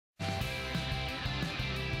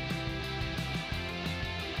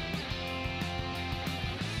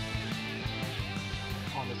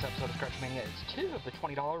episode of Scratch Mania is 2 of the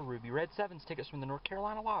 $20 Ruby Red 7s tickets from the North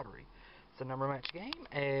Carolina Lottery. It's a number match game.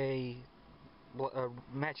 A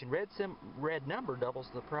matching red number doubles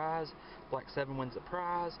the prize, black 7 wins the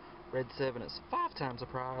prize, red 7 is 5 times the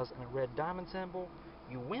prize, and a red diamond symbol.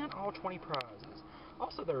 You win all 20 prizes.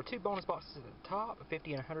 Also, there are 2 bonus boxes at the top, a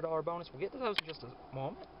 $50 and $100 bonus. We'll get to those in just a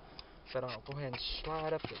moment. But I'll go ahead and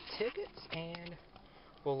slide up the tickets, and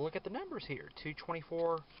we'll look at the numbers here.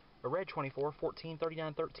 224, a red 24, 14,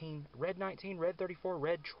 39, 13, red 19, red 34,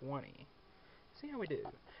 red 20. See how we do.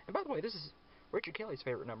 And by the way, this is Richard Kelly's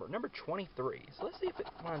favorite number, number 23. So let's see if it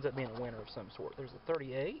winds up being a winner of some sort. There's a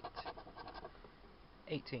 38,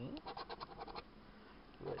 18,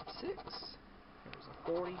 red 6, there's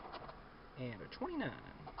a 40, and a 29.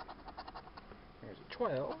 There's a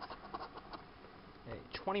 12,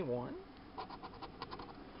 a 21,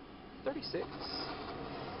 36,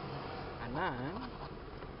 a 9,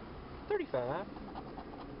 35,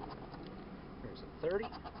 there's a 30,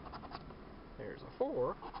 there's a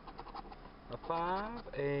 4, a 5,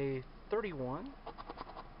 a 31,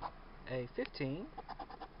 a 15,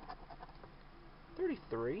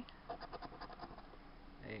 33,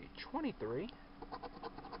 a 23,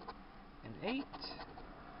 an 8,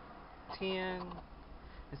 10,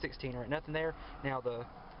 and 16. Alright, nothing there. Now the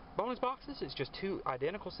bonus boxes, it's just 2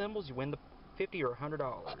 identical symbols. You win the $50 or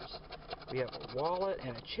 $100. We have a wallet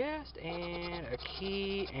and a chest and a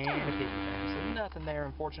key and a piggy bank. So nothing there,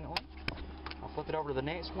 unfortunately. I'll flip it over to the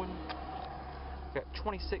next one. We've got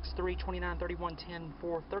 26, 3, 29, 31, 10,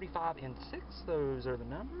 4, 35, and 6. Those are the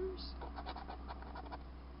numbers.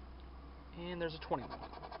 And there's a 21.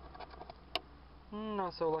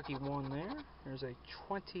 Not so lucky one there. There's a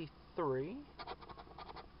 23,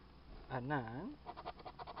 a 9,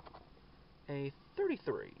 a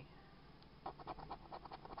 33.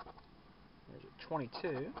 There's a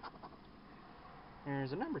 22.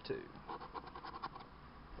 There's a number 2.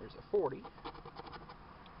 There's a 40,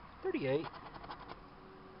 38,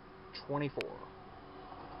 24.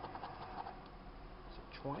 So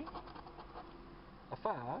 20, a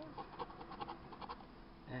 5,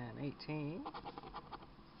 an 18,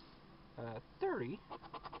 a 30,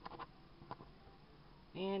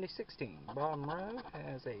 and a 16. Bottom row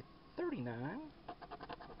has a 39,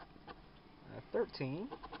 a 13,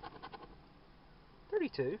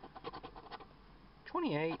 32,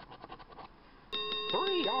 28,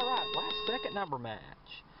 3. Alright, last second number match.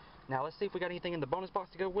 Now let's see if we got anything in the bonus box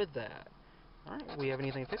to go with that. Alright, we have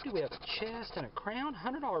anything at 50. We have a chest and a crown.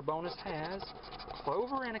 $100 bonus has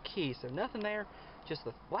clover and a key. So nothing there. Just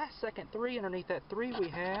the last second 3. Underneath that 3 we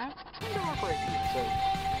have $20 for a key. So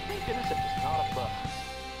thank goodness it was not a bust.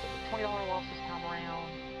 So the $20 loss this time around.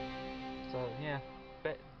 So yeah,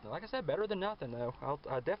 like I said, better than nothing though.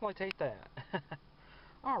 I'll definitely take that.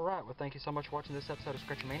 Alright, well thank you so much for watching this episode of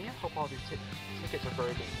Scratch Mania. Hope all of your tickets are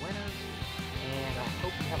very good winners. And I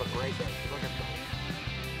hope you have a great day. Good luck, everybody.